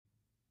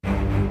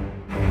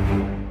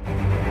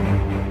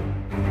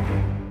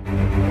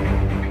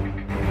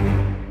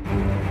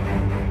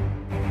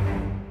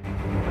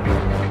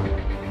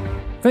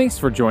Thanks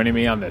for joining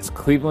me on this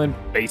Cleveland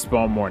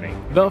baseball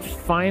morning. The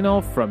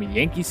final from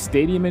Yankee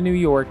Stadium in New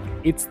York.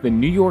 It's the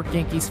New York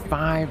Yankees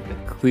 5, the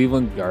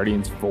Cleveland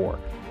Guardians 4.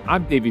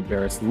 I'm Davey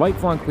Barris,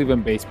 lifelong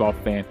Cleveland baseball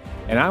fan,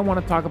 and I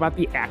want to talk about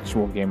the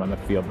actual game on the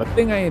field, the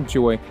thing I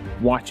enjoy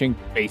watching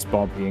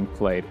baseball being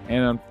played.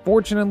 And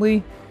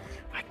unfortunately,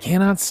 I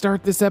cannot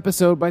start this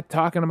episode by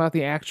talking about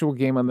the actual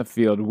game on the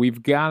field.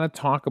 We've got to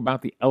talk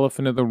about the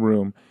elephant in the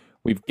room.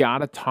 We've got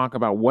to talk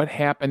about what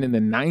happened in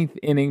the ninth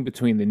inning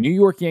between the New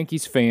York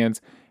Yankees fans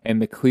and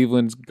the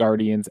Cleveland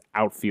Guardians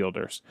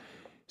outfielders.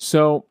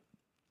 So,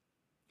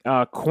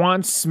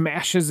 Quan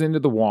smashes into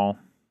the wall,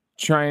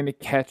 trying to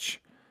catch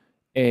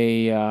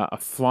a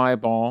fly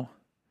ball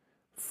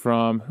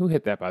from, who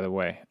hit that, by the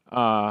way?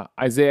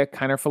 Isaiah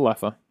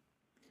Kiner-Falefa,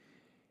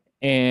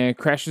 and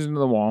crashes into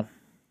the wall,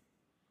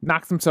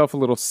 knocks himself a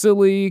little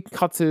silly,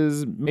 cut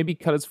his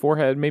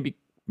forehead, maybe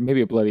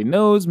a bloody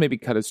nose, maybe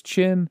cut his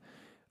chin.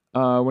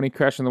 When he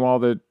crashed in the wall,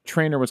 the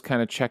trainer was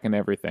kind of checking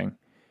everything.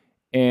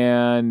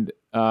 And,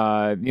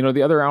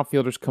 the other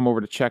outfielders come over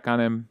to check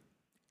on him.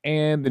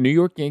 And the New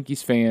York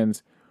Yankees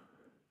fans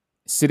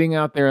sitting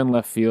out there in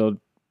left field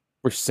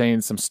were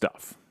saying some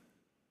stuff.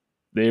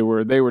 They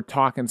were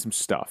talking some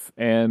stuff.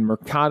 And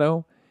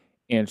Mercado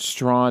and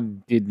Straw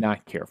did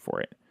not care for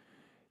it.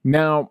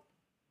 Now,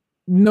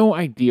 no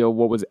idea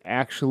what was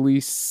actually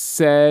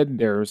said.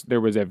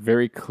 There was a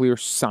very clear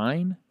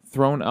sign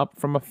thrown up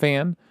from a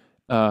fan,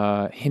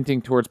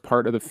 hinting towards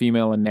part of the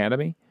female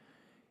anatomy.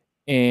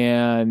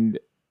 And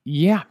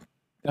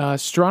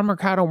Straw and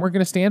Mercado weren't going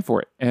to stand for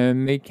it.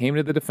 And they came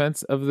to the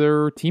defense of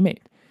their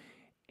teammate.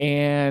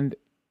 And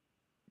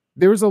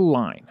there's a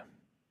line.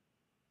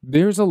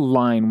 There's a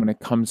line when it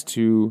comes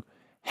to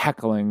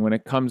heckling, when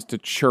it comes to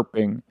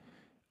chirping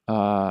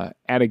at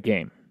a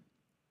game.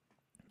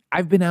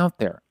 I've been out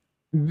there.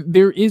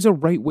 There is a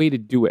right way to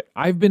do it.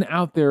 I've been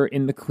out there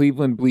in the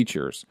Cleveland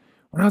bleachers.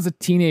 When I was a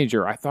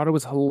teenager, I thought it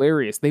was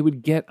hilarious. They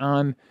would get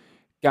on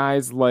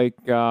guys like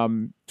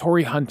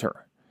Torrey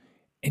Hunter,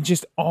 and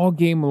just all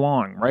game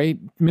long, right?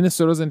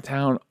 Minnesota's in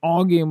town.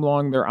 All game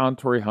long, they're on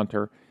Torrey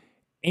Hunter.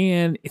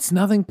 And it's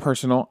nothing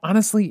personal.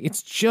 Honestly,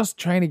 it's just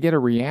trying to get a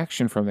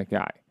reaction from the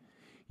guy.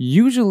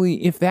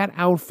 Usually, if that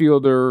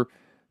outfielder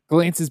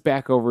glances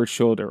back over his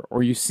shoulder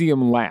or you see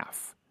him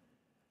laugh,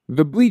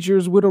 the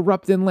bleachers would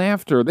erupt in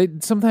laughter.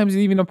 They'd sometimes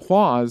even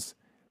applause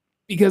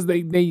because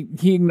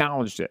he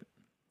acknowledged it.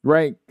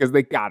 Right? Because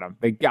they got him.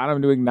 They got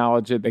him to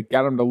acknowledge it. They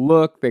got him to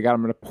look. They got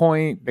him to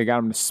point. They got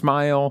him to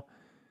smile.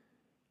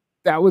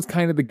 That was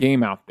kind of the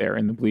game out there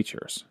in the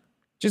bleachers.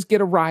 Just get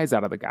a rise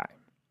out of the guy.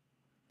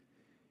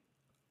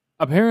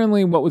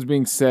 Apparently, what was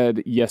being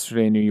said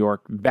yesterday in New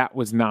York, that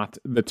was not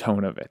the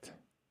tone of it.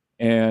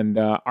 And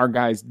our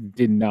guys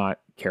did not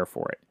care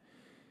for it.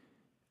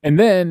 And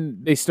then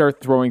they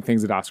start throwing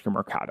things at Oscar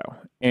Mercado.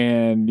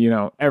 And,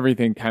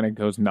 everything kind of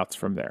goes nuts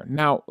from there.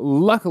 Now,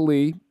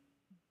 luckily,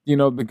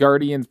 the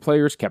Guardians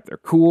players kept their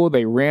cool.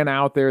 They ran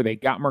out there. They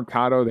got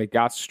Mercado. They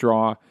got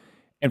Straw.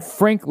 And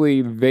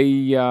frankly,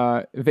 they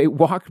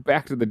walked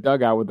back to the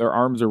dugout with their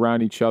arms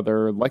around each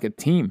other like a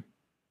team,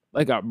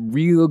 like a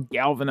real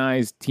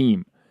galvanized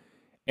team.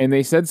 And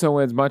they said so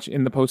as much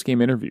in the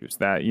post-game interviews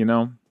that,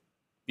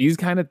 these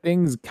kind of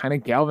things kind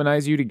of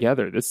galvanize you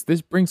together.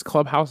 This brings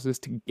clubhouses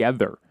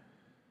together.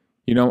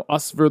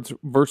 Us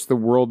versus the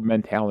world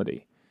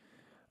mentality.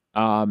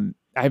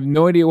 I have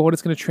no idea what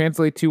it's going to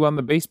translate to on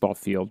the baseball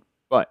field,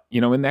 but,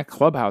 in that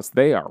clubhouse,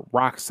 they are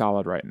rock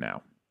solid right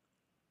now.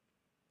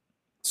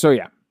 So,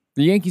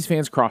 the Yankees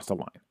fans crossed a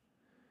line.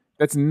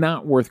 That's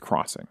not worth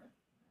crossing.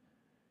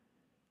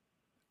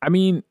 I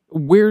mean,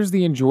 where's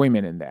the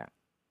enjoyment in that?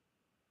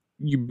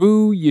 You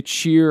boo, you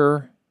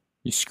cheer,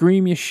 you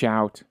scream, you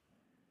shout,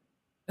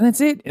 and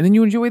that's it. And then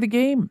you enjoy the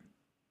game.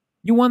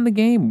 You won the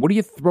game. What are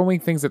you throwing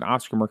things at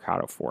Oscar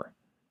Mercado for?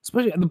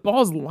 Especially, the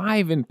ball's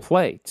live in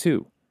play,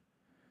 too.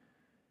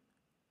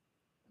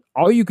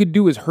 All you could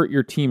do is hurt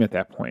your team at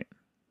that point.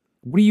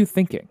 What are you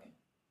thinking?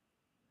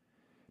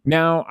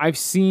 Now, I've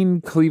seen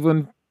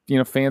Cleveland,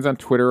 fans on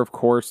Twitter, of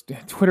course.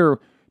 Twitter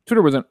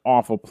was an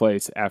awful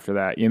place after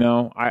that.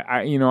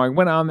 I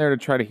went on there to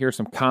try to hear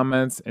some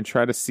comments and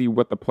try to see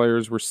what the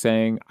players were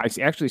saying. I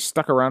actually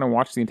stuck around and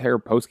watched the entire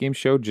postgame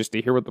show just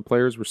to hear what the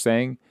players were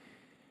saying.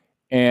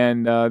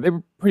 And they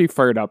were pretty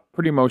fired up,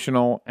 pretty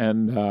emotional.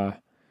 And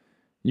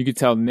you could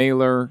tell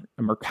Naylor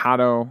and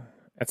Mercado,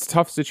 it's a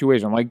tough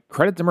situation. Like,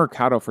 credit to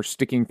Mercado for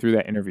sticking through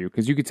that interview,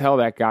 because you could tell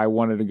that guy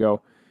wanted to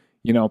go,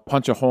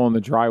 punch a hole in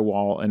the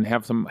drywall and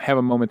have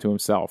a moment to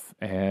himself.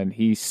 And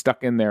he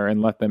stuck in there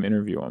and let them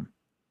interview him.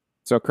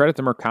 So credit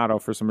to Mercado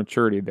for some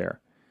maturity there.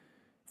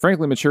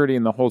 Frankly, maturity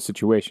in the whole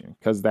situation,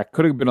 because that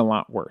could have been a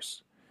lot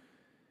worse.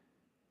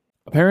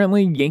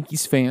 Apparently,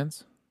 Yankees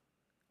fans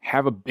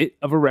have a bit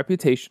of a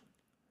reputation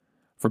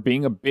for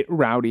being a bit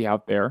rowdy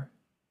out there.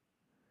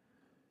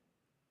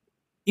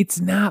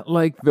 It's not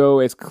like, though,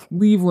 as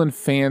Cleveland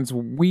fans,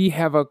 we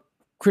have a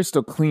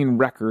crystal clean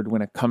record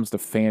when it comes to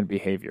fan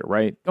behavior,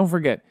 right? Don't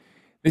forget,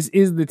 this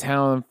is the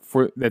town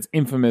that's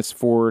infamous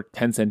for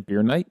 10-cent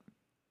beer night.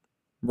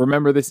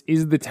 Remember, this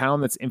is the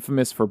town that's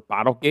infamous for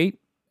Bottlegate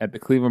at the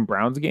Cleveland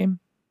Browns game.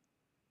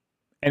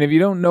 And if you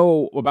don't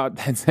know about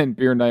 10 Cent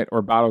Beer Night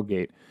or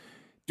Bottlegate,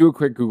 do a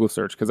quick Google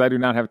search because I do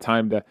not have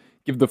time to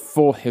give the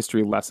full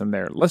history lesson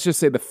there. Let's just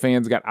say the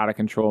fans got out of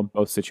control in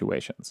both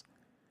situations.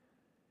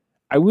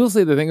 I will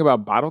say the thing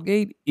about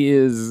Bottlegate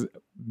is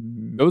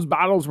those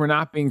bottles were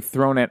not being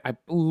thrown at, I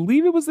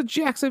believe it was the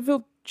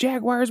Jacksonville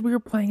Jaguars we were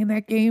playing in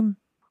that game.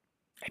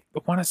 I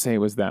want to say it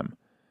was them.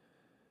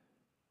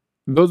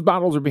 Those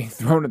bottles are being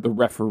thrown at the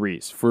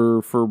referees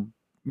for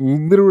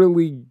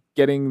literally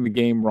getting the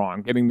game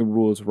wrong, getting the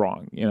rules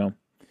wrong,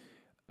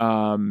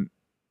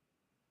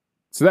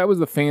 So that was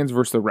the fans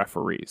versus the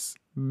referees.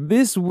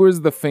 This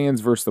was the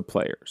fans versus the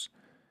players.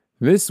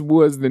 This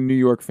was the New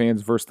York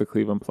fans versus the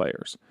Cleveland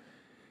players.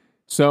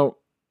 So,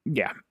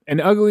 yeah,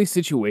 an ugly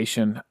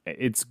situation.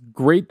 It's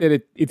great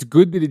that it's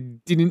good that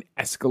it didn't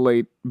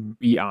escalate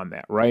beyond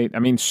that, right? I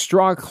mean,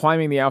 Straw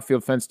climbing the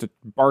outfield fence to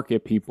bark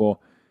at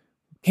people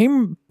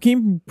came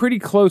pretty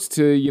close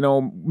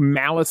to,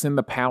 Malice in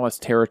the Palace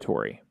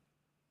territory,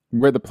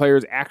 where the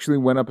players actually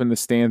went up in the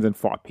stands and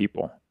fought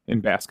people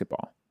in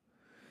basketball.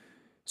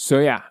 So,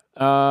 yeah,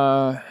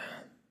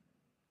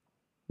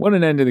 what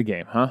an end to the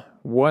game, huh?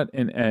 What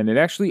an end. It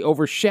actually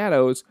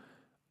overshadows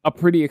a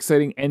pretty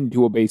exciting end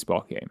to a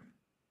baseball game.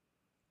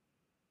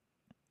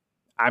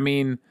 I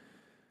mean,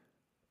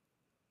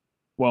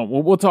 well,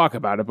 we'll talk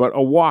about it, but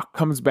a walk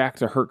comes back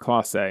to hurt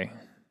Clase,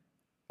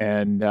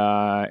 and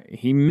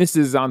he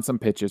misses on some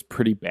pitches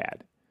pretty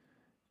bad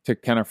to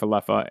Kenner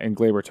Falefa and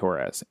Gleyber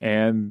Torres,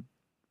 and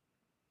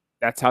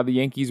that's how the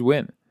Yankees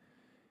win.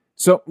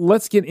 So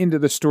let's get into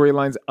the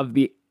storylines of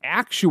the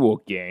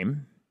actual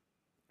game.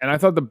 And I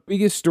thought the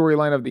biggest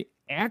storyline of the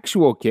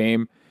actual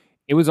game,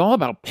 it was all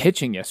about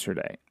pitching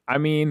yesterday. I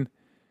mean,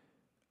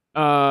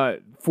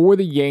 for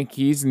the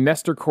Yankees,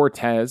 Nestor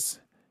Cortez,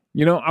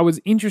 I was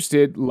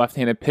interested,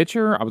 left-handed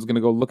pitcher. I was going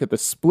to go look at the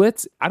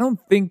splits. I don't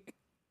think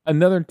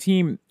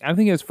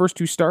his first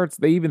two starts,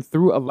 they even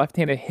threw a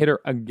left-handed hitter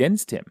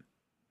against him.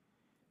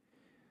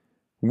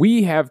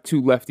 We have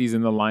two lefties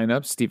in the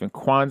lineup. Stephen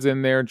Kwan's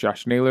in there.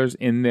 Josh Naylor's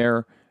in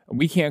there.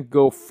 We can't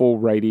go full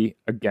righty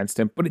against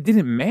him, but it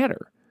didn't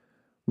matter.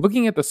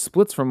 Looking at the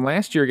splits from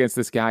last year against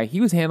this guy,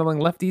 he was handling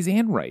lefties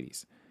and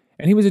righties.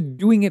 And he was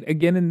doing it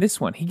again in this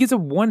one. He gets a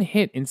one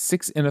hit in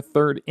 6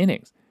 1/3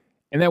 innings.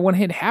 And that one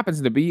hit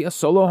happens to be a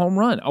solo home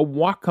run. A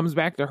walk comes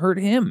back to hurt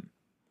him.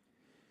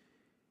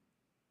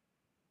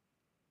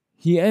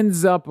 He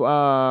ends up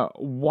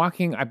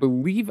walking, I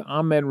believe,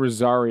 Ahmed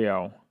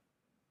Rosario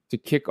to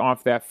kick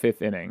off that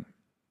 5th inning.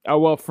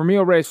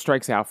 Fermín Reyes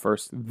strikes out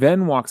first,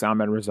 then walks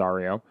Ahmed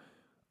Rosario.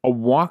 A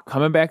walk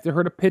coming back to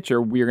hurt a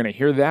pitcher. We are going to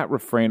hear that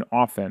refrain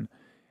often.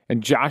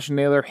 And Josh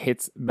Naylor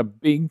hits the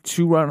big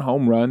 2-run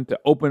home run to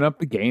open up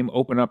the game,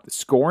 open up the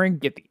scoring,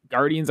 get the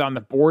Guardians on the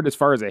board as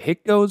far as a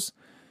hit goes.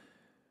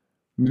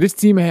 This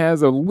team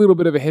has a little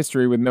bit of a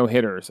history with no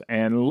hitters,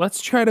 and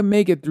let's try to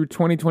make it through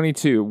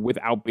 2022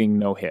 without being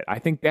no hit. I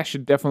think that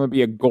should definitely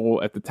be a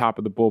goal at the top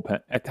of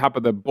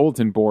the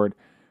bulletin board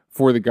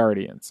for the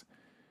Guardians.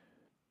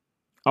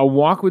 A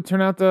walk would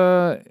turn out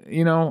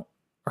to,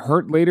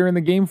 hurt later in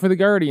the game for the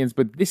Guardians,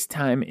 but this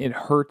time it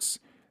hurts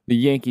the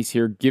Yankees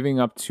here, giving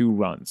up 2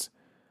 runs.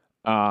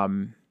 A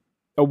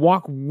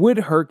walk would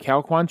hurt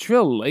Cal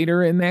Quantrill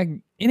later in that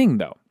inning,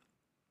 though.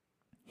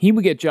 He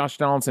would get Josh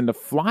Donaldson to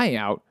fly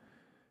out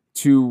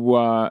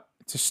to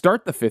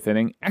start the 5th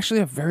inning. Actually,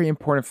 a very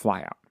important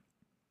fly out.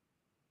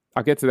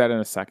 I'll get to that in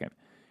a second.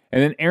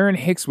 And then Aaron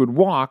Hicks would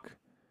walk.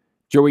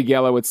 Joey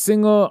Gallo would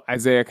single.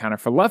 Isaiah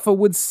Kiner-Falefa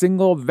would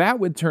single. That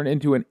would turn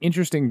into an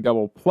interesting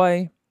double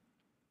play.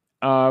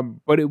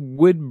 But it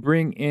would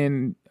bring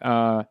in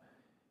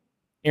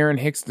Aaron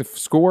Hicks to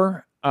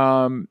score.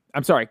 Kyle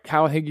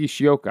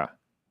Higashioka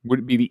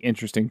would be the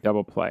interesting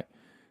double play.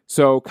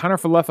 So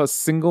Kiner-Falefa's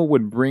single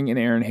would bring in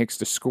Aaron Hicks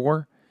to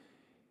score.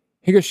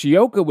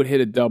 Higashioka would hit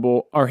a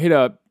double or hit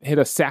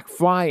a sac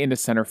fly into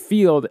center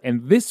field,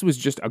 and this was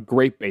just a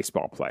great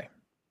baseball play.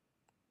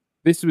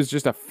 This was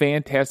just a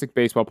fantastic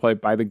baseball play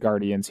by the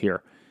Guardians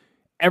here.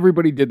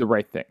 Everybody did the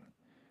right thing.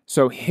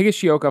 So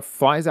Higashioka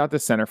flies out to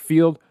center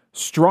field.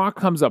 Straw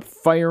comes up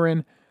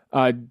firing.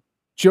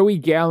 Joey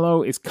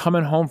Gallo is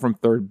coming home from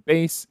third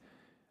base.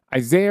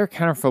 Isaiah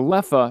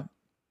Kiner-Falefa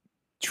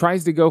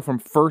tries to go from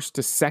first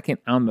to second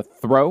on the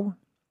throw.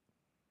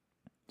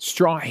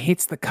 Straw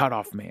hits the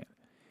cutoff man.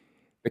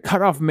 The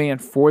cutoff man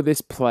for this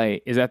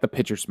play is at the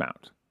pitcher's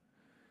mound.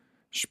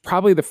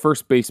 Probably the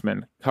first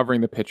baseman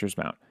covering the pitcher's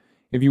mound.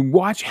 If you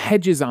watch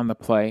Hedges on the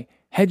play,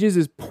 Hedges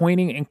is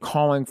pointing and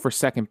calling for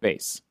second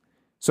base.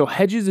 So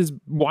Hedges is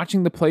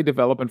watching the play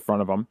develop in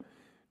front of him,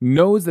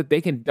 knows that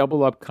they can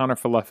double up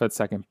Kiner-Falefa at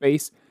second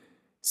base,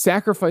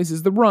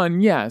 sacrifices the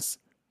run, yes,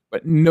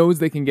 but knows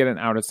they can get an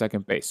out at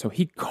second base. So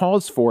he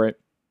calls for it.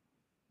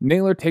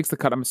 Naylor takes the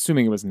cut. I'm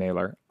assuming it was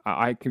Naylor.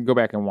 I can go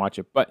back and watch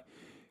it. But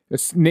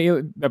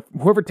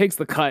whoever takes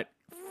the cut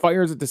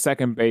fires it to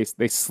second base.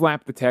 They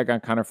slap the tag on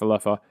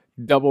Kiner-Falefa,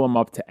 double him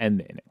up to end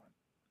the inning.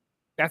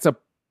 That's a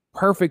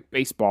perfect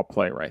baseball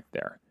play right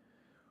there.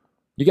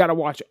 You got to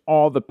watch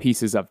all the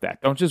pieces of that.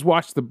 Don't just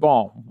watch the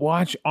ball.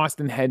 Watch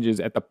Austin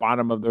Hedges at the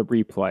bottom of the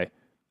replay,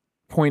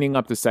 pointing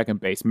up to second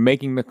base,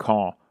 making the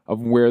call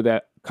of where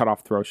that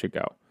cutoff throw should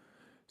go.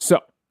 So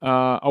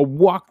a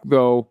walk,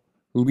 though,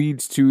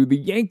 leads to the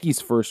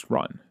Yankees' first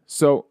run.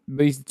 So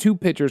these two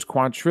pitchers,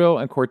 Quantrill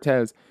and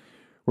Cortez,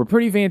 were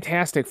pretty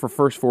fantastic for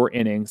first 4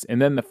 innings.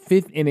 And then the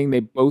 5th inning,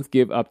 they both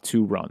give up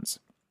 2 runs.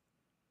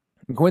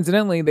 And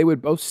coincidentally, they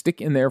would both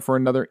stick in there for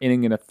another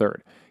inning and a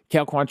third.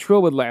 Cal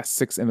Quantrill would last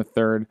 6 and a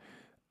third,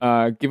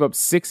 give up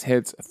 6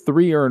 hits,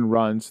 3 earned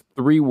runs,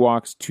 3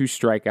 walks, 2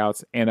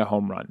 strikeouts, and a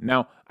home run.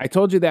 Now, I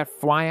told you that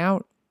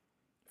flyout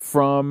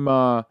from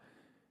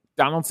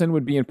Donaldson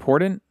would be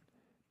important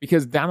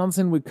because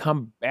Donaldson would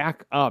come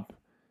back up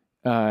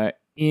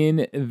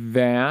in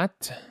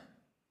that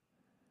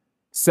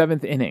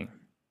 7th inning,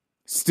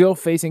 still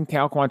facing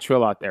Cal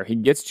Quantrill out there. He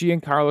gets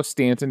Giancarlo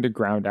Stanton to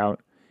ground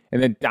out,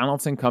 and then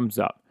Donaldson comes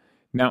up.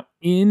 Now,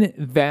 in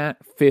that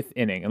 5th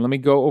inning, and let me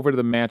go over to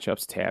the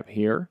matchups tab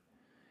here.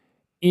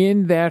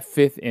 In that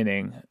 5th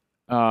inning,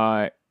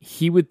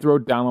 he would throw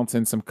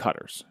Donaldson some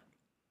cutters.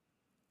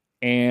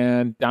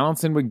 And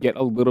Donaldson would get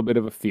a little bit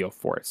of a feel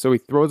for it. So he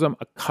throws him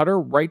a cutter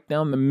right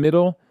down the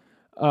middle,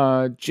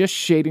 just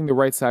shading the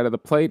right side of the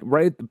plate,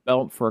 right at the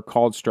belt for a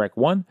called strike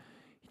 1.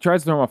 He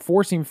tries to throw him a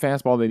 4-seam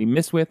fastball that he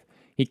missed with.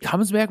 He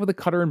comes back with a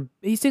cutter in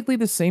basically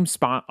the same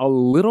spot, a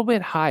little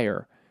bit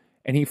higher,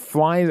 and he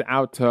flies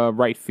out to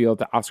right field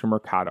to Oscar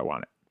Mercado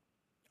on it.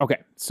 Okay,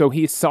 so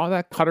he saw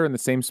that cutter in the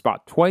same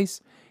spot twice.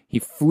 He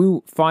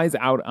flies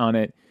out on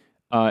it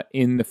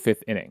in the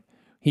 5th inning.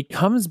 He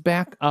comes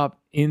back up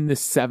in the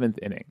 7th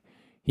inning.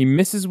 He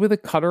misses with a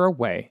cutter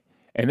away,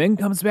 and then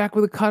comes back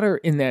with a cutter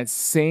in that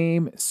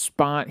same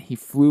spot he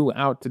flew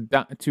out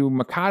to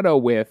Mercado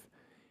with.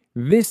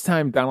 This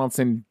time,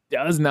 Donaldson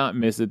does not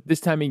miss it. This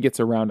time he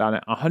gets around on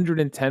it.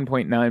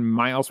 110.9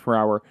 miles per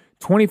hour,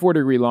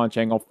 24-degree launch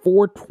angle,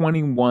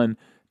 421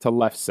 to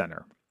left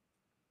center.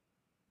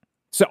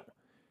 So,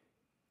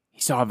 he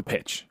saw the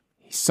pitch.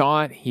 He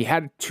saw it. He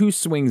had 2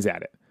 swings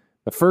at it.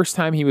 The first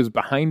time he was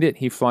behind it,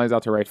 he flies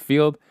out to right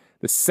field.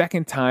 The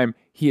second time,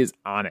 he is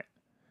on it.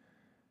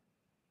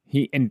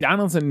 And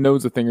Donaldson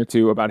knows a thing or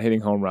two about hitting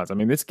home runs. I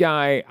mean, this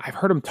guy, I've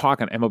heard him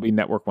talk on MLB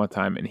Network one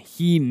time, and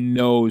he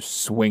knows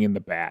swinging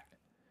the bat.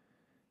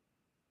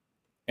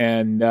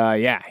 And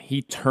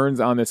he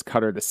turns on this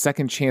cutter the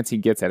second chance he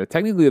gets at it.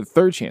 Technically the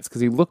third chance, because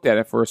he looked at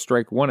it for a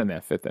strike 1 in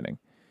that 5th inning.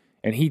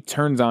 And he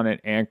turns on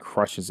it and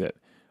crushes it.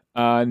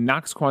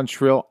 Knocks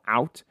Quantrill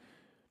out.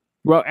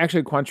 Well,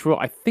 actually, Quantrill,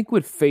 I think,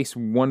 would face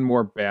one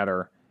more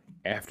batter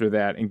after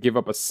that and give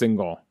up a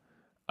single.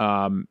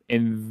 And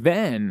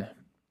then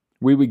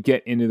we would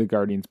get into the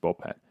Guardians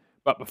bullpen.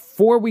 But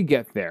before we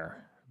get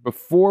there, I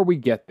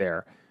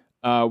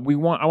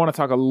want to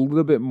talk a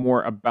little bit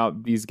more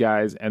about these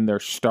guys and their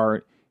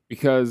start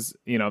because,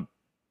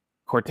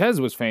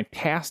 Cortez was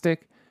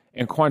fantastic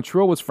and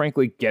Quantrill was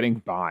frankly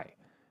getting by.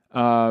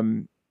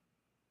 So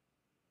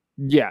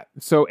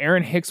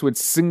Aaron Hicks would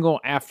single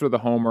after the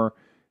homer.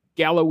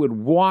 Gallo would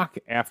walk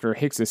after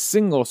Hicks'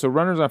 single, so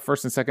runners on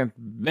first and second,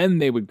 then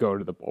they would go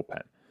to the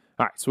bullpen.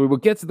 All right, so we will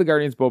get to the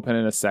Guardians bullpen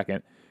in a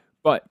second.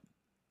 But,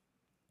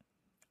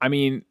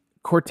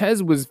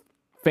 Cortez was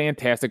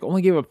fantastic.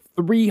 Only gave up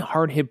 3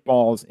 hard hit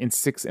balls in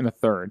 6 and a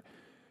third.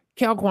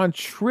 Cal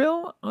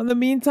Quantrill, on the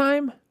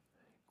meantime,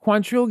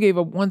 Quantrill gave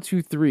up 1,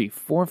 2, 3,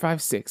 4,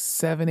 5, 6,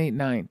 7, 8,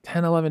 9,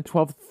 10, 11,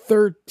 12,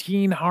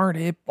 13 hard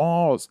hit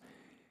balls.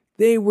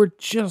 They were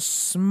just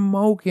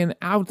smoking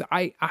out.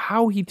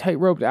 How he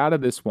tight-roped out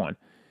of this one.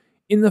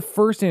 In the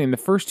first inning, the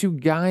first 2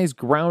 guys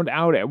ground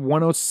out at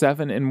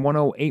 107 and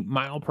 108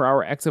 mile per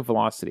hour exit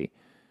velocity.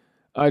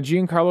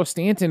 Giancarlo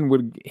Stanton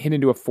would hit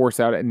into a force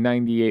out at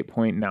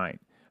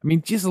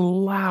 98.9. Just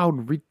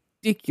loud,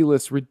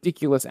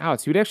 ridiculous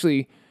outs. He would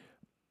actually,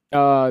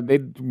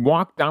 they'd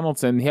walk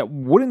Donaldson. He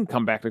wouldn't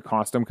come back to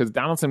cost him because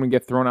Donaldson would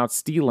get thrown out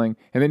stealing,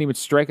 and then he would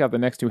strike out the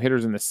next 2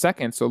 hitters in the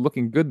second, so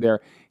looking good there.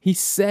 He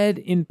said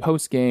in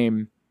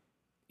post-game,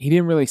 he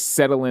didn't really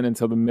settle in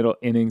until the middle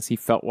innings, he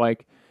felt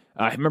like.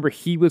 I remember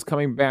he was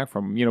coming back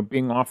from,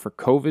 being off for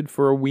COVID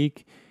for a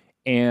week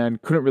and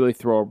couldn't really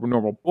throw a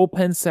normal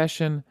bullpen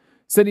session.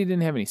 Said he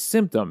didn't have any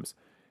symptoms.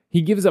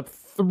 He gives up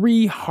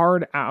 3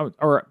 hard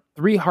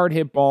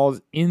hit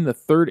balls in the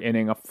 3rd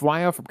inning, a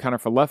flyout from Connor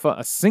Falefa,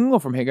 a single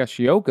from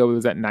Higashioka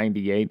was at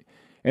 98,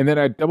 and then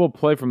a double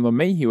play from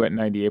LeMahieu at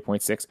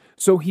 98.6.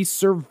 So he's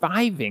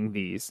surviving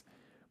these,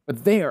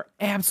 but they are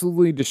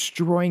absolutely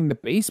destroying the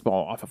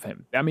baseball off of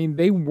him.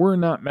 They were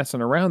not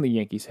messing around, the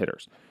Yankees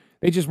hitters.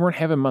 They just weren't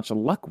having much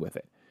luck with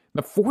it.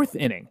 The 4th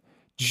inning,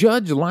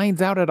 Judge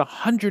lines out at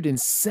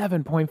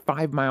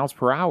 107.5 miles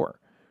per hour.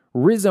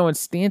 Rizzo and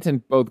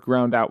Stanton both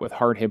ground out with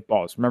hard hit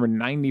balls. Remember,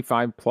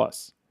 95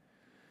 plus.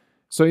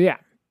 So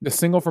the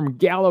single from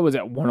Gallo is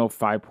at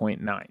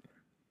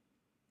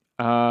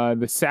 105.9.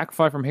 The sac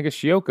fly from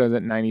Higashioka is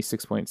at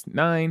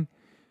 96.9.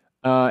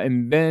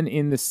 And then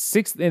in the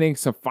 6th inning,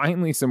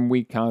 finally some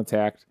weak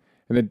contact.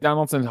 And the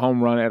Donaldson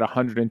home run at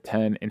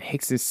 110 and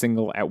Hicks'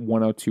 single at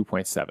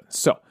 102.7.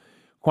 So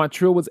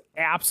Quantrill was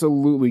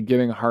absolutely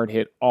getting a hard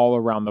hit all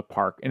around the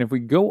park. And if we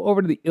go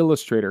over to the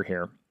illustrator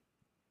here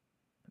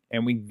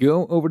and we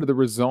go over to the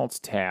results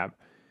tab,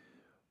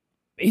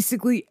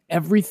 basically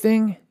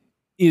everything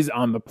is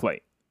on the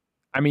plate.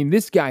 I mean,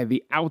 this guy,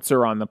 the outs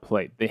are on the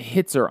plate. The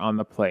hits are on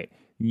the plate.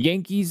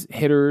 Yankees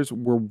hitters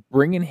were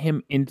bringing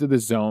him into the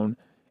zone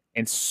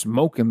and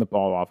smoking the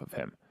ball off of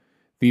him.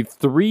 The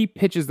 3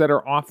 pitches that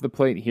are off the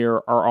plate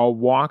here are all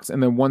walks,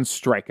 and then 1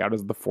 strikeout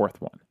is the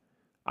 4th one.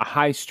 A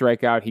high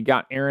strikeout. He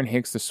got Aaron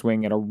Hicks to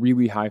swing at a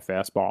really high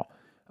fastball.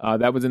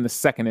 That was in the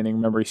 2nd inning.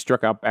 Remember, he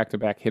struck out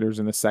back-to-back hitters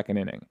in the 2nd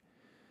inning.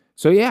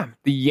 So yeah,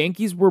 the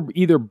Yankees were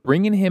either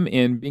bringing him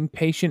in, being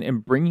patient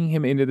and bringing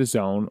him into the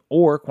zone,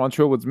 or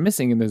Quantrill was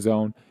missing in the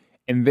zone,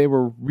 and they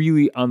were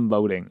really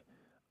unloading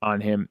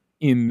on him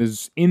in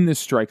the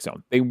strike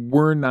zone. They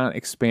were not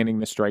expanding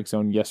the strike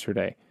zone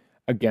yesterday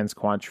against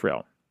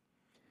Quantrill.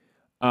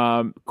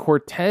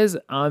 Cortez,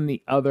 on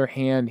the other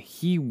hand,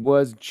 he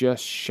was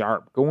just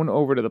sharp. Going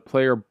over to the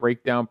player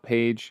breakdown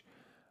page.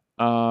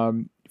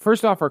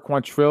 First off, for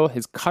Quantrill,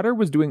 his cutter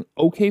was doing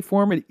okay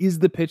for him. It is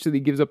the pitch that he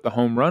gives up the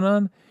home run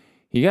on.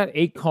 He got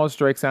 8 called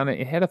strikes on it.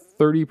 It had a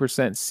 30%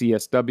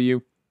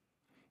 CSW.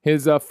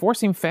 His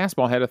four-seam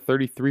fastball had a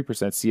 33%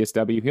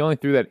 CSW. He only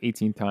threw that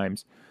 18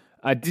 times.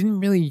 Didn't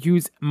really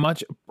use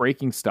much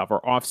breaking stuff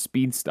or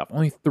off-speed stuff.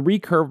 Only 3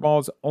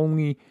 curveballs,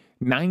 only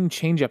 9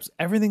 changeups.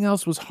 Everything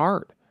else was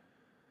hard.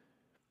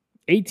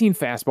 18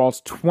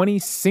 fastballs, 20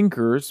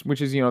 sinkers,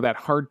 which is, that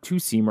hard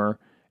two-seamer.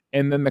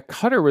 And then the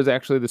cutter was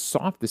actually the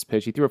softest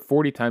pitch. He threw it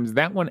 40 times.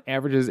 That one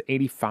averages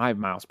 85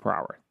 miles per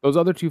hour. Those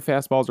other 2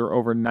 fastballs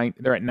are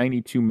they're at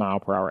 92 mile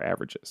per hour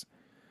averages.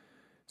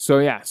 So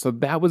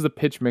that was the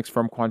pitch mix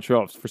from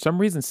Quantrill. For some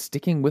reason,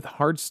 sticking with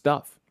hard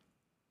stuff.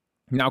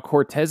 Now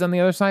Cortez on the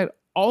other side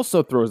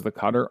also throws the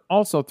cutter,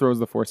 also throws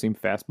the four-seam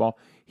fastball.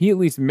 He at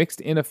least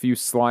mixed in a few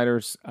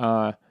sliders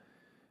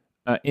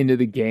into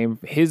the game.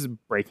 His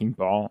breaking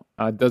ball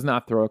does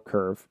not throw a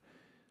curve.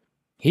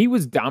 He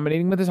was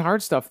dominating with his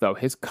hard stuff, though.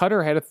 His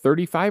cutter had a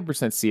 35%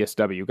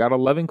 CSW, got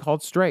 11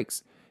 called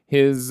strikes.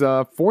 His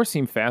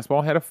four-seam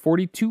fastball had a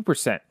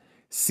 42%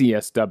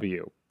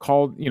 CSW,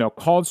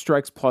 called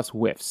strikes plus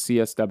whiffs,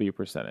 CSW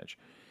percentage.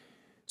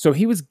 So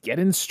he was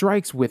getting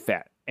strikes with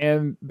that.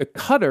 And the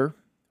cutter,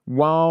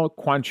 while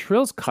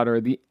Quantrill's cutter,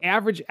 the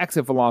average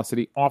exit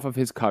velocity off of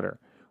his cutter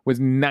was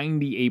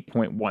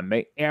 98.1.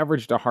 They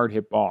averaged a hard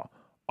hit ball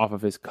off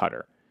of his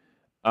cutter.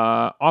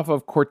 Off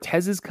of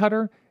Cortez's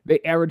cutter, they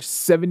averaged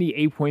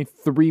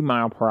 78.3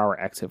 mile per hour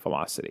exit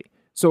velocity.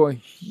 So a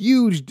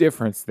huge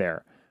difference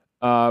there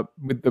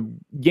with the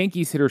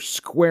Yankees hitters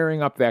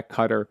squaring up that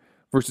cutter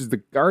versus the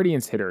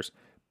Guardians hitters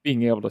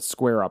being able to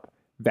square up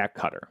that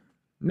cutter.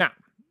 Now,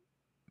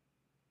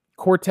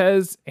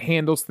 Cortez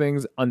handles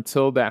things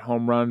until that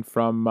home run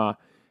from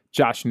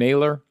Josh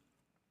Naylor.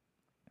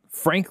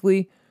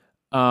 Frankly,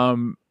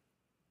 Naylor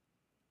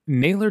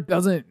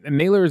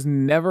has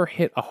never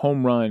hit a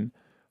home run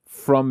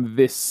from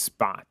this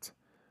spot.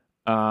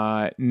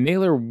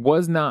 Naylor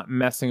was not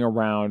messing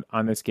around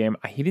on this game.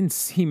 He didn't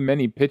see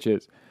many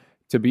pitches,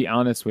 to be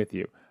honest with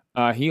you.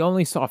 He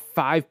only saw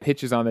 5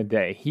 pitches on the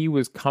day. He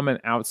was coming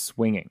out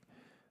swinging.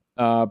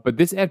 But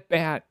this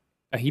at-bat,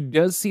 he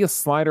does see a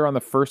slider on the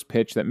first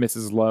pitch that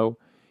misses low.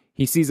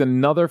 He sees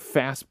another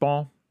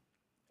fastball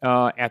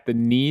at the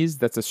knees.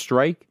 That's a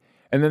strike.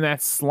 And then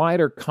that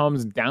slider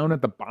comes down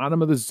at the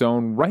bottom of the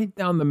zone, right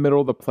down the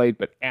middle of the plate,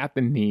 but at the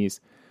knees.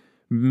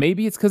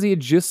 Maybe it's because he had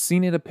just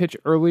seen it a pitch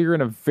earlier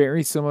in a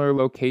very similar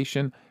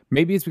location.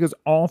 Maybe it's because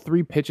all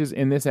 3 pitches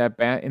in this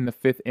at-bat in the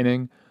 5th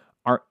inning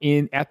are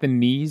at the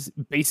knees,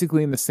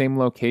 basically in the same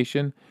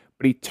location.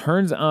 But he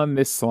turns on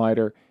this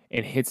slider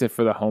and hits it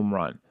for the home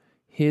run.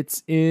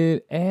 Hits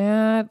it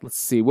at, let's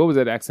see, what was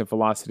that exit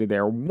velocity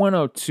there?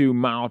 102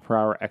 mile per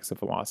hour exit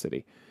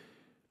velocity.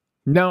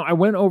 Now, I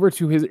went over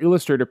to his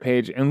Illustrator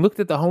page and looked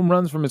at the home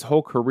runs from his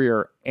whole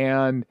career,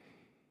 and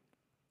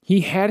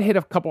he had hit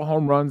a couple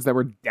home runs that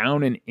were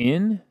down and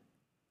in,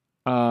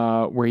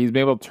 where he's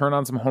been able to turn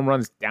on some home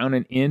runs down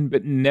and in,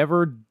 but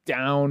never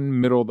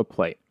down middle of the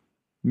plate.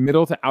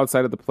 Middle to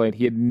outside of the plate.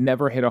 He had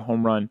never hit a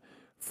home run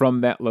from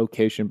that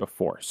location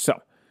before.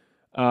 So,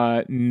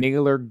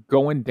 Naylor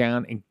going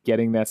down and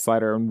getting that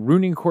slider and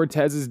ruining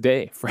Cortez's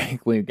day,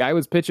 frankly. The guy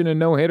was pitching a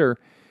no-hitter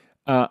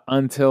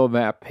until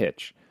that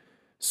pitch.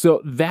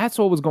 So that's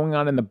what was going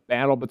on in the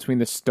battle between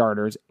the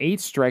starters. 8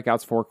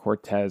 strikeouts for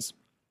Cortez.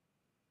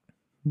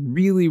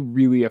 Really,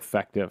 really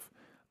effective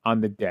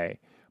on the day.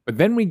 But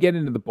then we get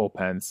into the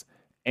bullpens,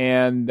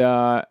 and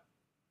the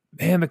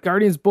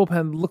Guardians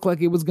bullpen looked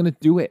like it was going to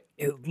do it.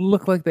 It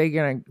looked like they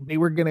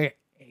were going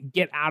to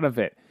get out of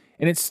it.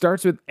 And it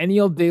starts with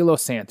Eniel de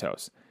Los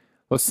Santos.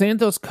 Los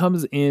Santos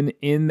comes in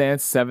that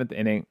 7th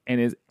inning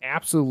and is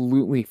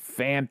absolutely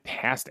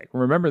fantastic.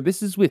 Remember,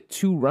 this is with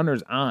 2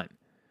 runners on.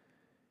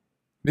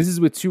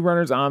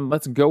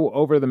 Let's go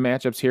over the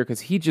matchups here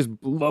because he just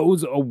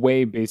blows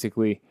away,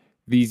 basically,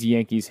 these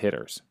Yankees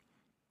hitters.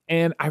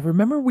 And I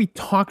remember we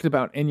talked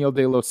about Enyel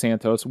De Los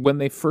Santos when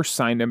they first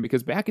signed him,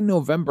 because back in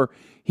November,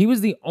 he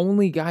was the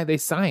only guy they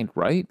signed,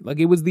 right? Like,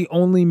 it was the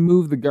only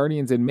move the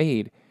Guardians had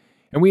made.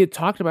 And we had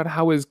talked about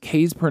how his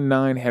Ks per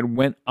 9 had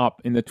went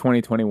up in the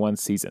 2021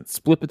 season,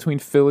 split between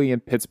Philly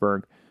and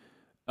Pittsburgh.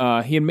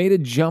 He had made a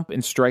jump in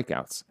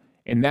strikeouts,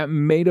 and that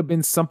may have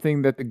been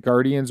something that the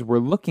Guardians were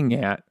looking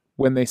at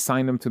when they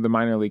signed him to the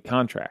minor league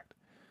contract.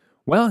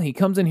 Well, he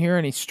comes in here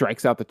and he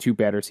strikes out the two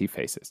batters he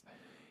faces.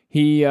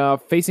 He,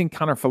 facing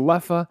Connor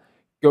Falefa,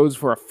 goes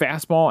for a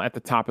fastball at the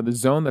top of the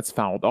zone that's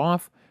fouled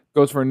off,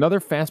 goes for another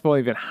fastball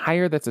even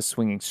higher that's a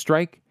swinging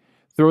strike,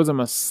 throws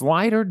him a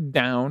slider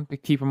down to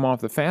keep him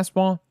off the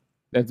fastball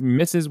that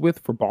misses with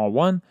for ball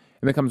one,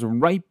 and then comes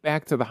right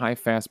back to the high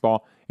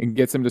fastball and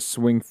gets him to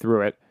swing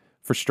through it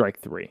for strike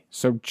three.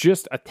 So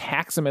just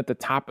attacks him at the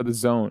top of the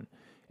zone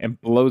and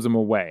blows him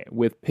away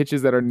with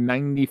pitches that are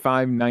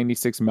 95,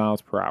 96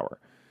 miles per hour.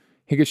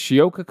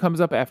 Higashioka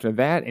comes up after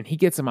that, and he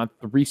gets him on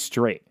 3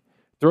 straight.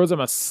 Throws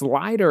him a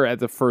slider at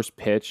the first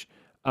pitch,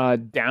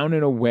 down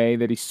in a way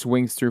that he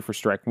swings through for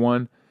strike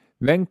 1.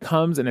 Then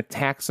comes and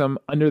attacks him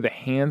under the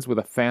hands with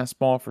a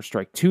fastball for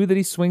strike 2 that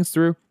he swings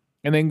through,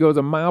 and then goes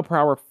a mile per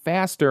hour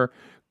faster,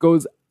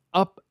 goes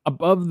up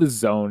above the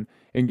zone,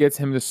 and gets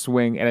him to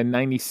swing at a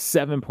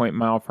 97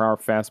 mile per hour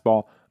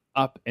fastball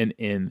up and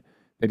in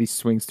that he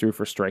swings through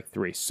for strike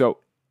 3. So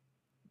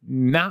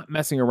not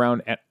messing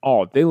around at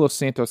all. De Los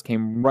Santos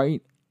came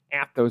right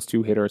at those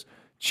two hitters,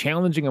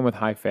 challenging him with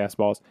high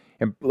fastballs,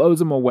 and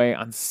blows him away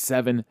on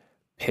 7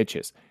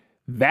 pitches.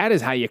 That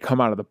is how you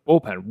come out of the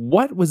bullpen.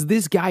 What was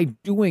this guy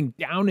doing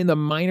down in the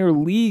minor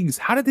leagues?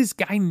 How did this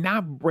guy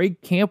not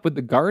break camp with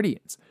the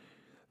Guardians?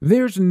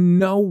 There's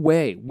no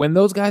way. When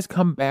those guys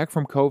come back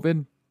from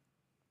COVID,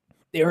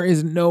 there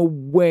is no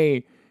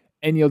way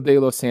Enyel De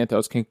Los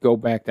Santos can go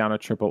back down to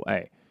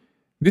AAA.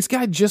 This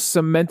guy just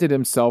cemented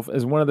himself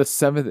as one of the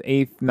 7th,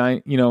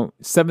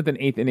 and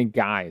 8th inning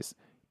guys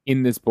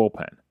in this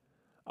bullpen,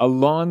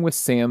 along with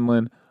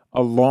Sandlin,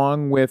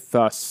 along with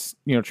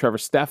Trevor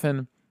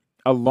Stephan,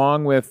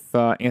 along with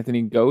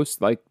Anthony Ghost.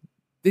 Like,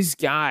 this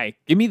guy,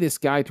 give me this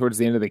guy towards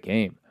the end of the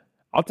game.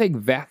 I'll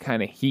take that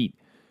kind of heat,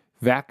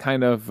 that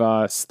kind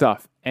of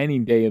stuff any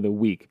day of the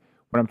week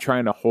when I'm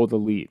trying to hold a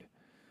lead.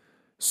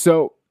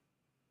 So,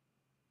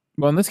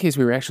 well, in this case,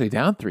 we were actually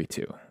down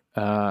 3-2.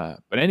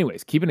 But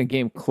anyways, keeping a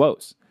game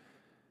close.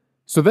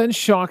 So then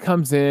Shaw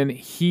comes in.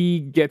 He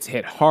gets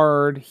hit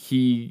hard.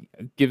 He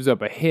gives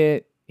up a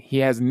hit. He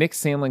has Nick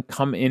Sandlin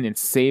come in and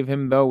save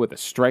him, though, with a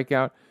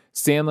strikeout.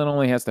 Sandlin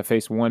only has to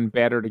face one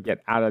batter to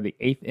get out of the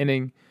 8th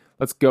inning.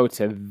 Let's go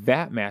to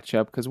that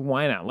matchup, because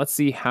why not? Let's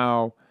see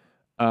how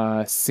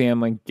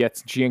Sandlin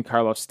gets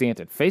Giancarlo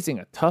Stanton, facing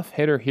a tough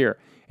hitter here.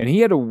 And he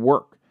had to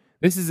work.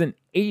 This is an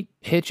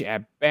 8-pitch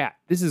at bat.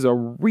 This is a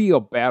real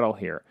battle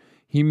here.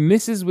 He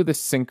misses with a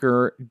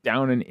sinker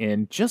down and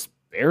in, just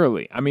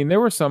barely. I mean, there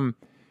were some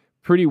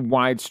pretty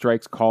wide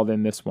strikes called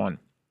in this one.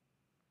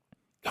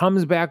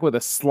 Comes back with a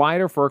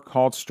slider for a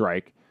called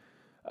strike.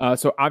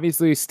 So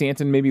obviously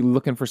Stanton may be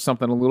looking for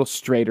something a little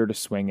straighter to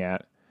swing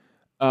at.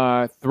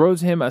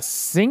 Throws him a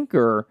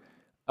sinker,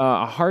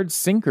 a hard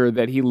sinker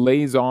that he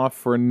lays off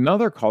for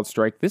another called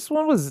strike. This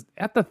one was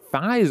at the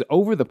thighs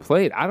over the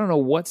plate. I don't know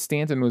what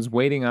Stanton was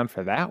waiting on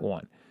for that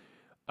one.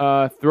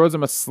 Throws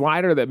him a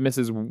slider that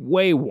misses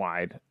way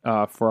wide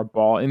for a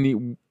ball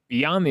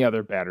beyond the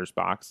other batter's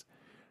box.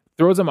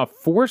 Throws him a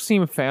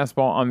 4-seam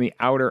fastball on the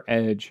outer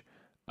edge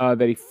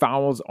that he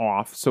fouls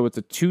off, so it's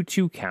a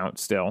 2-2 count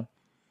still.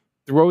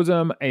 Throws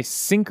him a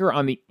sinker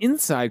on the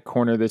inside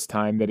corner this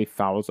time that he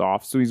fouls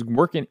off, so he's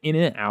working in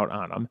and out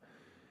on him.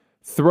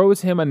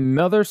 Throws him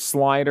another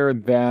slider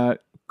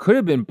that could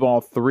have been ball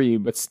 3,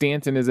 but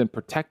Stanton is in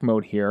protect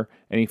mode here,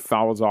 and he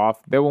fouls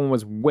off. That one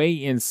was way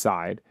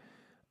inside.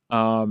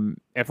 And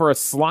for a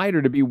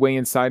slider to be way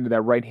inside to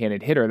that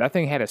right-handed hitter, that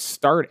thing had to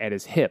start at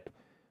his hip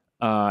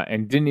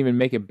and didn't even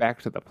make it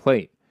back to the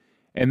plate.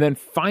 And then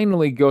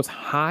finally goes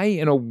high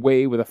and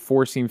away with a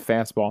 4-seam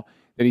fastball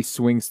that he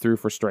swings through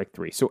for strike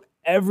 3. So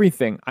every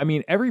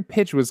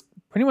pitch was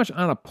pretty much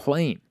on a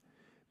plane.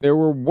 There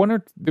were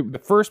the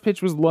first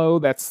pitch was low,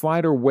 that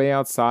slider way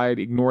outside,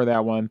 ignore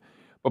that one.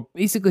 But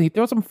basically he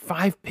throws him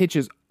 5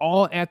 pitches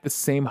all at the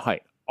same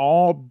height,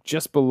 all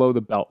just below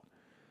the belt.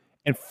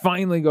 And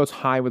finally goes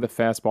high with a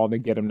fastball to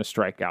get him to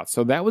strike out.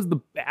 So that was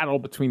the battle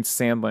between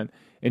Sandlin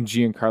and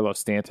Giancarlo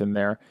Stanton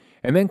there.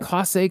 And then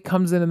Clase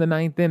comes in the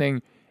 9th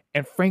inning,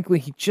 and frankly,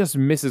 he just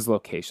misses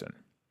location.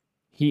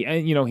 He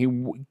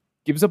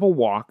gives up a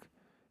walk,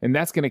 and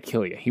that's going to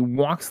kill you. He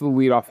walks the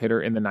leadoff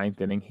hitter in the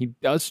 9th inning. He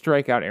does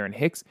strike out Aaron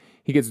Hicks.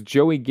 He gets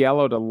Joey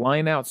Gallo to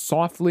line out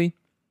softly,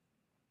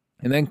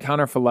 and then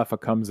Connor Falefa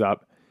comes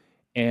up.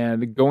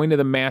 And going to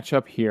the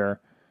matchup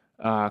here,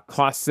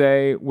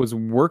 Clase was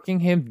working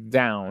him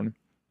down,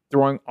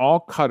 throwing all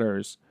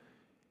cutters.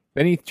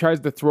 Then he tries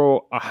to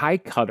throw a high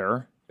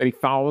cutter that he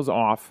fouls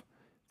off,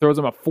 throws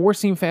him a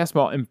 4-seam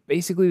fastball in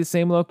basically the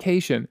same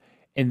location,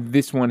 and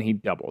this one he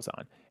doubles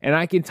on. And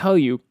I can tell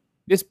you,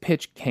 this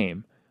pitch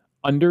came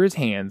under his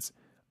hands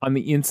on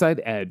the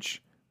inside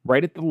edge,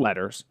 right at the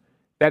letters,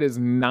 That is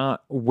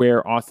not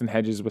where Austin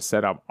Hedges was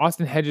set up.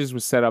 Austin Hedges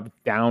was set up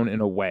down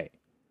and away.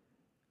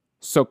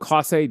 So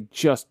Clase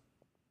just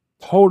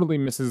totally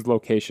misses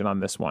location on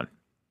this one.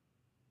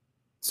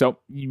 So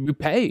you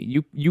pay.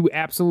 You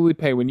absolutely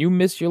pay. When you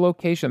miss your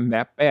location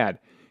that bad,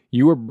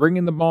 you are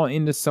bringing the ball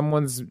into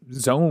someone's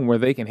zone where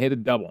they can hit a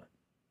double,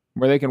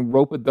 where they can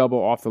rope a double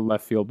off the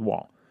left field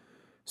wall.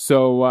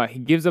 So he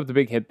gives up the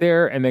big hit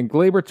there. And then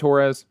Gleyber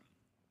Torres,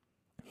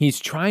 he's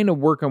trying to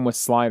work him with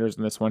sliders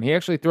in this one. He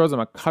actually throws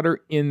him a cutter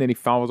in that he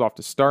fouls off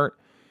to start,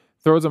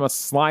 throws him a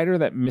slider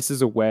that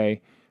misses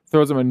away,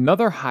 throws him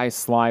another high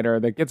slider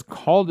that gets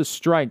called a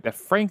strike that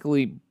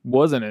frankly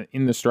wasn't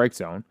in the strike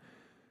zone.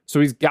 So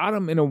he's got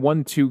him in a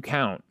 1-2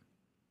 count,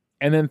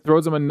 and then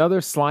throws him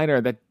another slider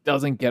that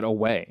doesn't get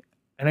away.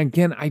 And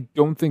again, I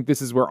don't think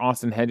this is where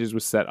Austin Hedges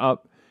was set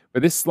up,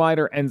 but this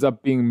slider ends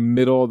up being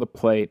middle of the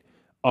plate,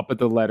 up at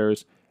the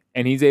letters,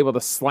 and he's able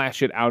to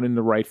slash it out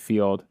into right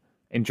field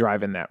and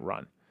drive in that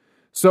run.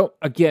 So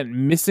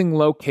again, missing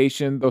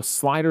location. Those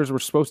sliders were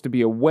supposed to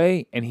be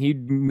away, and he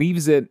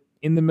leaves it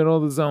in the middle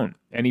of the zone,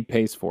 and he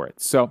pays for it.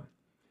 So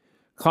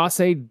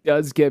Clase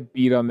does get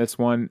beat on this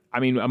one.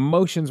 I mean,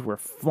 emotions were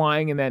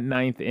flying in that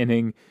ninth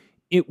inning.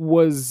 It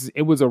was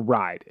a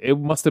ride. It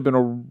must have been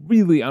a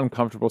really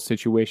uncomfortable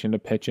situation to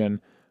pitch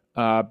in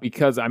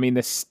because, I mean,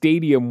 the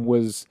stadium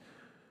was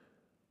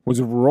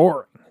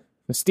roaring.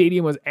 The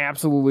stadium was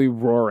absolutely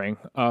roaring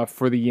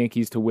for the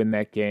Yankees to win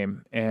that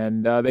game,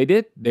 and they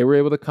did. They were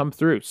able to come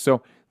through.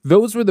 So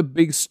those were the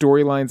big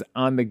storylines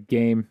on the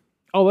game.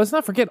 Oh, let's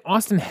not forget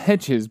Austin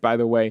Hedges, by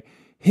the way,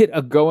 hit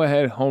a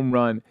go-ahead home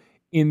run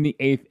in the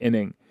 8th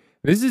inning.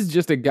 This is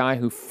just a guy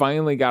who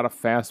finally got a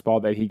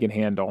fastball that he can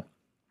handle.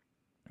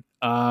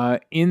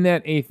 In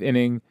that 8th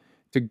inning,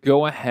 to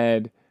go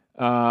ahead,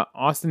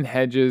 Austin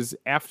Hedges,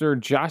 after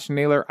Josh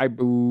Naylor, I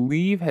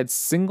believe, had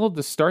singled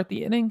to start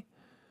the inning.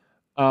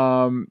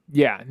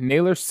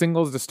 Naylor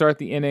singles to start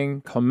the inning.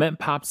 Clement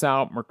pops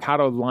out.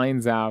 Mercado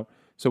lines out.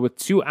 So with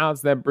 2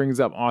 outs, that brings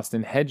up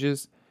Austin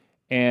Hedges.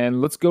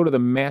 And let's go to the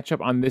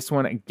matchup on this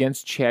one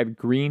against Chad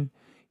Green.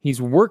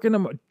 He's working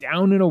him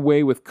down and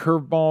away with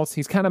curveballs.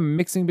 He's kind of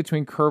mixing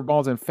between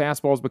curveballs and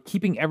fastballs, but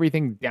keeping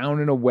everything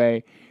down and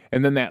away.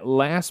 And then that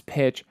last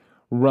pitch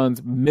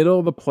runs middle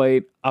of the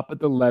plate, up at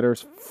the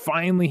letters.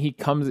 Finally, he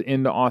comes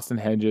into Austin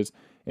Hedges.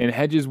 And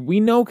Hedges, we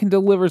know, can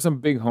deliver some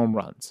big home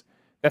runs.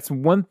 That's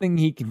one thing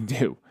he can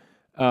do,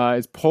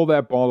 is pull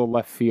that ball to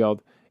left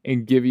field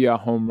and give you a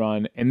home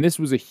run. And this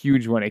was a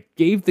huge one. It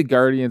gave the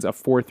Guardians a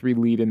 4-3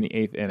 lead in the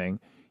 8th inning.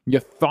 You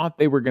thought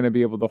they were going to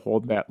be able to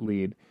hold that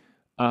lead.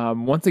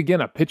 Once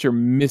again, a pitcher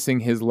missing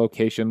his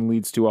location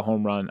leads to a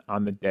home run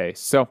on the day.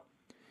 So,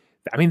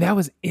 I mean, that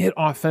was it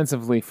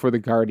offensively for the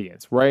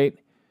Guardians, right?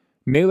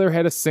 Naylor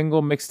had a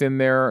single mixed in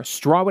there.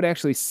 Straw would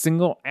actually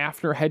single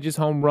after Hedges'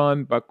 home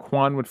run, but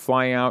Kwan would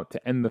fly out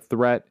to end the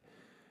threat.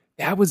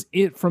 That was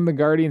it from the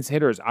Guardians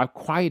hitters. A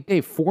quiet day,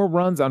 4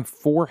 runs on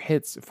 4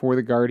 hits for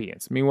the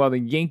Guardians. Meanwhile, the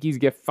Yankees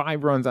get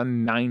 5 runs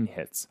on 9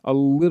 hits. A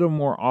little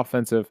more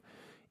offensive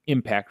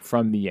impact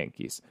from the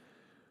Yankees.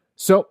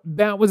 So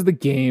that was the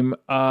game.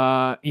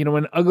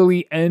 An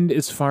ugly end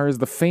as far as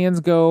the fans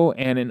go,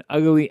 and an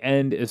ugly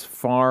end as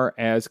far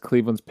as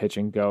Cleveland's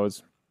pitching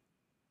goes,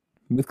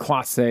 with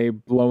Clase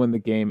blowing the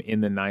game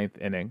in the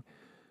 9th inning.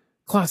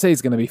 Clase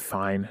is going to be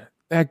fine.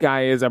 That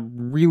guy is a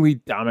really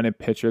dominant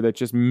pitcher that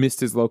just missed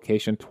his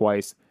location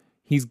twice.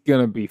 He's going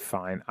to be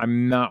fine.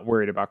 I'm not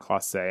worried about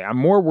Clase. I'm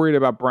more worried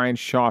about Brian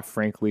Shaw,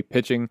 frankly,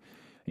 pitching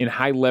in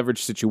high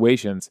leverage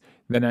situations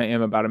than I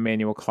am about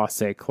Emmanuel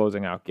Clase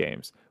closing out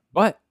games.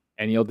 But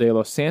Aniel De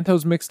Los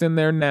Santos mixed in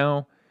there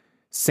now.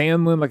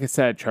 Sandlin, like I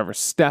said, Trevor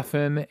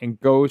Stephan, and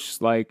Ghosh,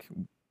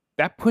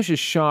 that pushes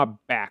Shaw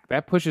back.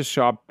 That pushes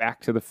Shaw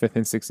back to the 5th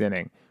and 6th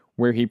inning,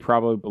 where he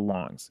probably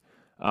belongs.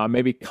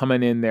 Maybe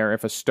coming in there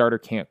if a starter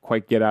can't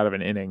quite get out of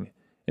an inning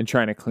and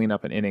trying to clean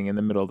up an inning in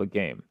the middle of the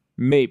game.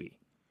 Maybe.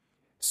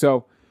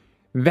 So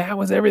that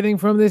was everything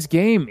from this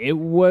game. It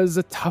was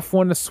a tough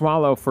one to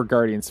swallow for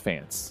Guardians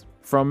fans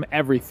from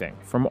everything,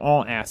 from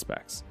all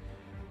aspects.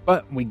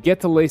 But we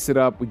get to lace it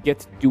up, we get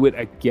to do it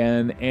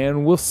again,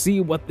 and we'll see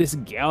what this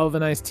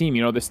galvanized team,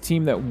 this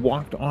team that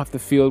walked off the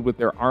field with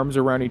their arms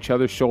around each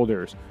other's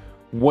shoulders,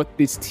 what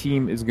this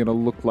team is going to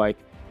look like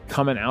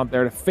coming out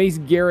there to face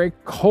Garrett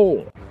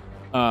Cole.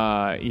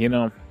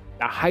 A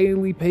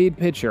highly paid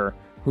pitcher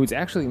who's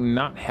actually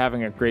not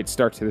having a great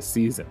start to the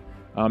season.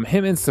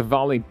 Him and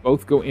Savali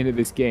both go into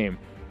this game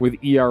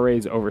with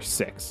ERAs over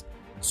 6.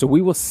 So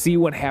we will see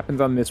what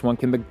happens on this one.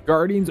 Can the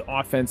Guardians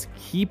offense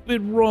keep it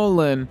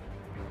rolling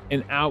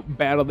and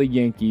out-battle the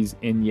Yankees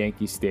in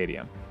Yankee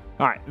Stadium?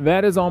 All right,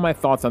 that is all my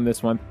thoughts on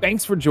this one.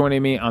 Thanks for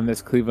joining me on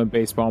this Cleveland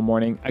baseball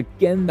morning.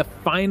 Again, the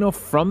final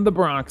from the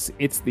Bronx.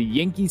 It's the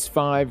Yankees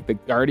 5, the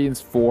Guardians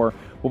 4.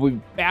 We'll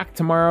be back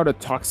tomorrow to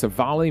talk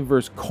Savali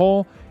versus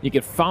Cole. You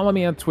can follow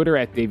me on Twitter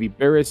at Davey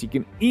Barris. You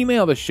can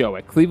email the show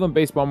at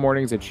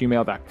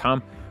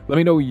clevelandbaseballmornings@gmail.com. Let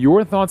me know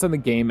your thoughts on the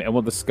game and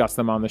we'll discuss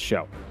them on the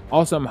show.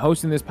 Also, I'm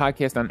hosting this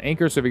podcast on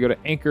Anchor, so if you go to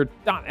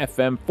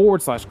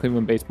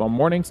anchor.fm/Cleveland Baseball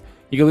Mornings,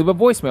 you can leave a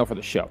voicemail for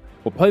the show.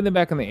 We'll play them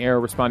back on the air,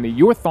 respond to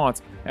your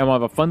thoughts, and we'll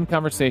have a fun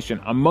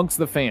conversation amongst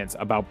the fans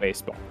about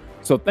baseball.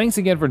 So thanks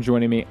again for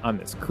joining me on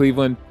this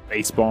Cleveland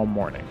Baseball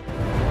Morning.